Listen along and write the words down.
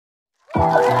You say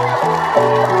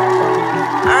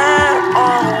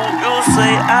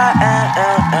I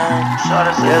am.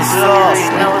 Shorty said she love me,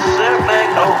 never sit back,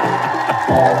 no.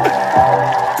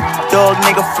 Dog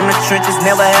nigga from the trenches,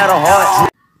 never had a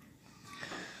heart.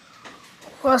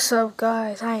 What's up,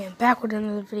 guys? I am back with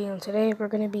another video, and today we're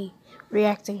going to be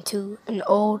reacting to an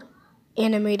old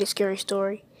animated scary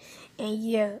story. And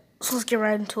yeah, so let's get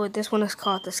right into it. This one is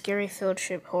called The Scary Field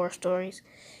Trip Horror Stories.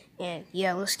 And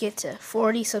yeah, let's get to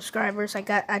 40 subscribers.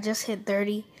 I just hit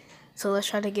 30, so let's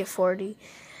try to get 40.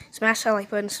 Smash that like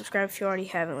button, subscribe if you already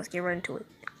haven't. Let's get right into it.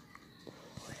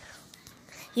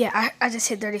 Yeah, I just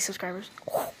hit 30 subscribers.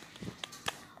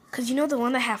 Because you know the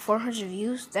one that had 400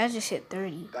 views? That just hit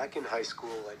 30. Back in high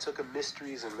school, I took a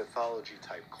mysteries and mythology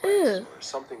type class, or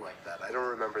something like that. I don't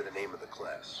remember the name of the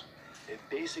class. It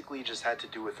basically just had to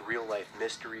do with real-life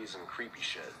mysteries and creepy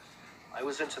shit. I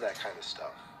was into that kind of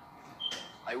stuff.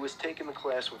 I was taking the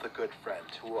class with a good friend,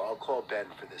 who I'll call Ben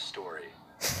for this story.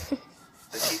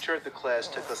 The teacher of the class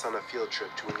took us on a field trip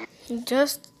to a new...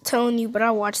 Just telling you, but I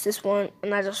watched this one,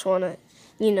 and I just want to,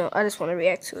 I just want to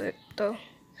react to it, though.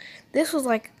 This was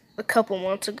like a couple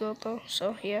months ago, though,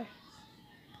 so yeah.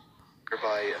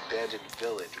 Nearby abandoned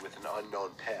village with an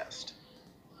unknown past.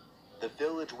 The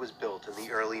village was built in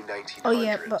the early 1900s, Oh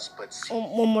yeah, but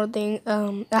one more thing.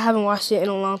 I haven't watched it in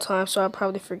a long time, so I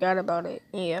probably forgot about it.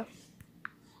 Yeah.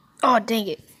 Oh dang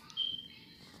it.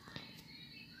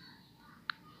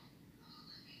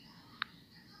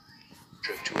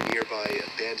 Trip to a nearby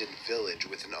abandoned village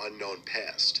with an unknown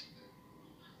past.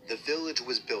 The village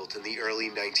was built in the early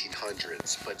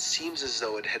 1900s, but seems as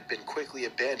though it had been quickly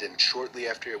abandoned shortly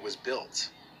after it was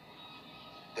built.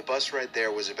 The bus ride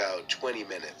there was about 20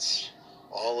 minutes.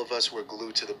 All of us were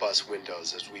glued to the bus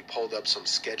windows as we pulled up some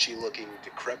sketchy-looking,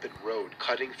 decrepit road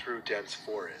cutting through dense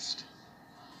forest.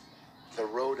 The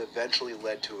road eventually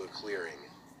led to a clearing.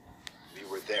 We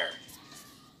were there.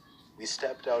 We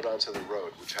stepped out onto the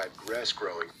road, which had grass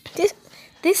growing.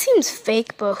 This seems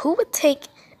fake, but who would take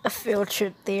a field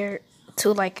trip there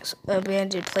to like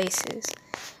abandoned places?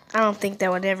 I don't think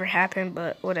that would ever happen,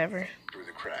 but whatever. Through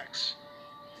the cracks.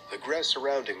 The grass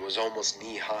surrounding was almost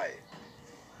knee-high.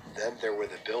 Then there were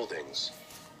the buildings.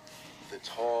 The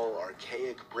tall,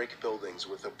 archaic brick buildings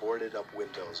with the boarded-up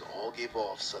windows all gave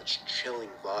off such chilling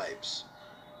vibes.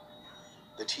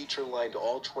 The teacher lined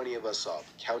all 20 of us up,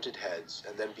 counted heads,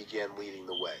 and then began leading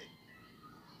the way.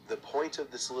 The point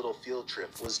of this little field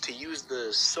trip was to use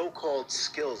the so-called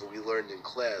skills we learned in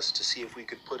class to see if we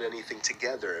could put anything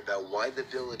together about why the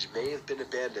village may have been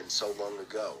abandoned so long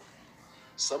ago.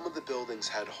 Some of the buildings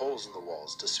had holes in the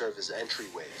walls to serve as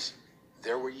entryways.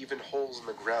 There were even holes in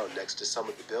the ground next to some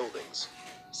of the buildings,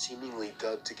 seemingly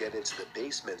dug to get into the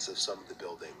basements of some of the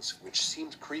buildings, which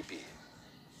seemed creepy.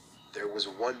 There was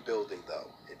one building, though.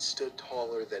 It stood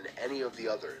taller than any of the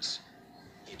others.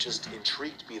 It just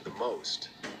intrigued me the most.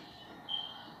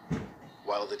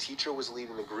 While the teacher was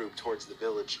leading the group towards the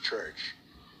village church,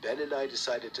 Ben and I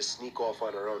decided to sneak off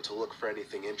on our own to look for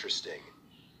anything interesting.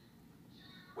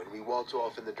 When we walked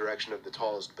off in the direction of the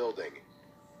tallest building,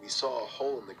 we saw a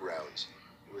hole in the ground.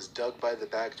 It was dug by the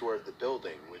back door of the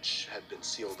building, which had been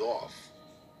sealed off.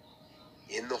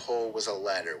 In the hole was a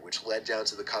ladder, which led down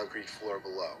to the concrete floor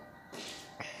below.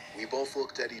 We both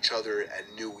looked at each other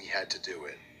and knew we had to do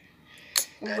it.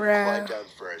 Ben climbed down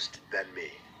first, then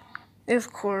me.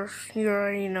 Of course, you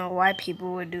already know why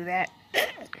people would do that.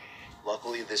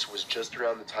 Luckily, this was just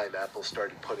around the time Apple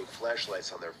started putting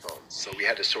flashlights on their phones, so we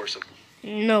had a source of...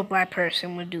 No black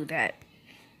person would do that.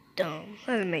 Dumb.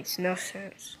 That makes no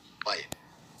sense. Light.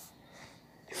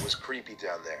 It was creepy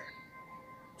down there.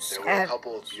 There were a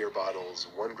couple of beer bottles,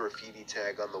 one graffiti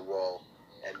tag on the wall,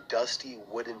 and dusty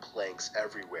wooden planks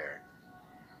everywhere.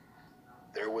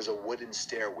 There was a wooden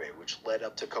stairway which led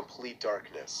up to complete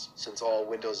darkness, since all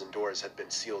windows and doors had been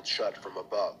sealed shut from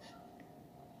above.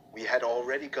 We had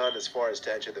already gone as far as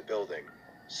to enter the building,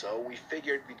 so we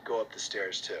figured we'd go up the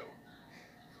stairs too.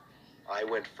 I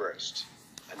went first,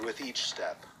 and with each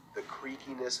step, the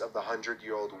creakiness of the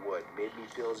 100-year-old wood made me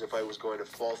feel as if I was going to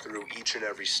fall through each and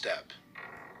every step.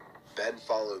 Ben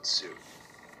followed suit.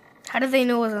 How did they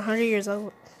know it was 100 years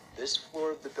old? This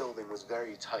floor of the building was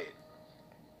very tight.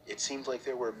 It seemed like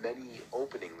there were many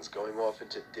openings going off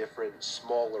into different,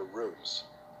 smaller rooms.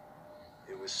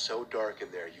 It was so dark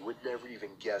in there, you would never even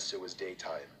guess it was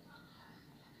daytime.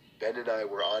 Ben and I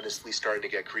were honestly starting to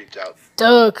get creeped out.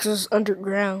 Duh, 'cause it's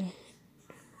underground.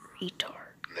 Retard.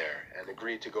 There, and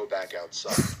agreed to go back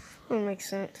outside. That makes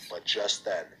sense. But just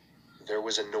then, there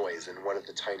was a noise in one of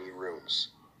the tiny rooms.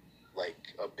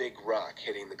 Like a big rock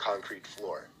hitting the concrete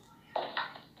floor.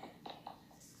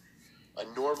 A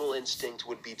normal instinct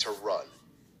would be to run,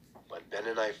 but Ben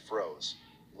and I froze,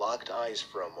 locked eyes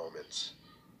for a moment,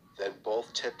 then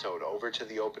both tiptoed over to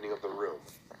the opening of the room.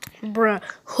 Bruh,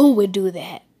 who would do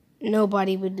that?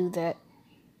 Nobody would do that.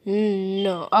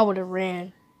 No, I would have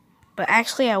ran. But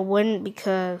actually, I wouldn't,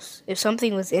 because if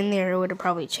something was in there, it would have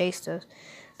probably chased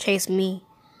me.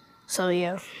 So,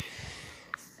 yeah.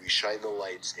 We shined the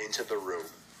lights into the room.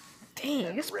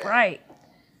 Dang, it's ran. bright.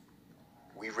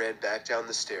 We ran back down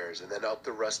the stairs and then up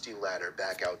the rusty ladder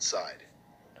back outside.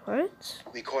 What?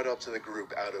 We caught up to the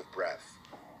group out of breath.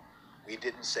 We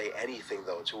didn't say anything,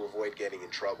 though, to avoid getting in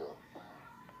trouble.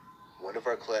 One of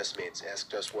our classmates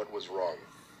asked us what was wrong.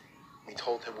 We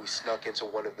told him we snuck into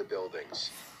one of the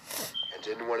buildings. And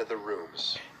in one of the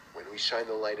rooms, when we shined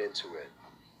the light into it,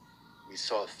 we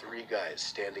saw 3 guys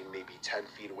standing maybe 10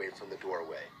 feet away from the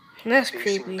doorway. That's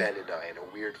facing creepy. Ben and I in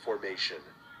a weird formation,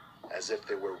 as if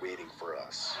they were waiting for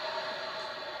us.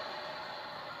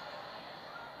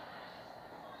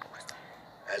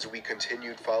 As we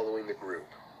continued following the group,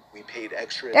 we paid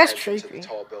extra That's attention to creepy. the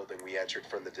tall building we entered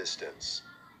from the distance.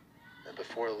 And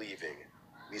before leaving,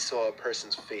 we saw a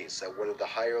person's face at one of the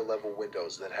higher level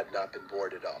windows that had not been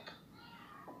boarded up.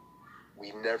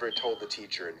 We never told the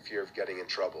teacher in fear of getting in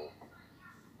trouble.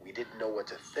 We didn't know what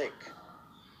to think.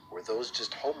 Were those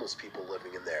just homeless people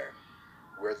living in there?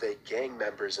 Were they gang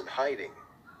members in hiding?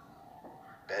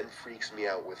 Ben freaks me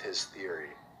out with his theory.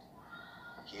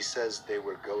 He says they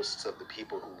were ghosts of the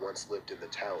people who once lived in the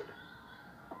town.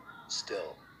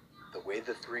 Still, the way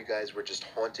the 3 guys were just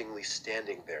hauntingly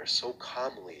standing there so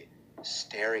calmly,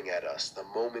 staring at us the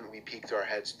moment we peeked our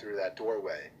heads through that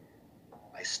doorway,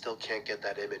 I still can't get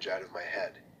that image out of my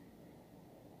head.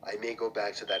 I may go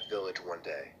back to that village one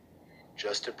day,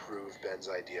 just to prove Ben's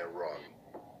idea wrong.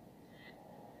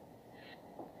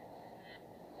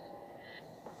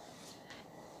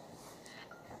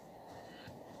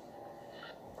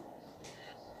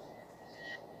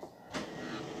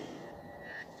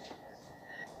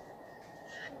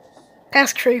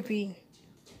 That's creepy.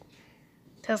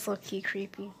 That's low-key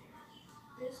creepy.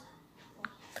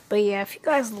 But yeah, if you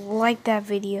guys like that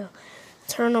video,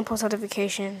 turn on post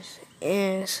notifications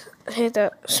and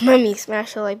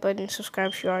smash the like button,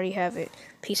 subscribe if you already have it.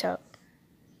 Peace out.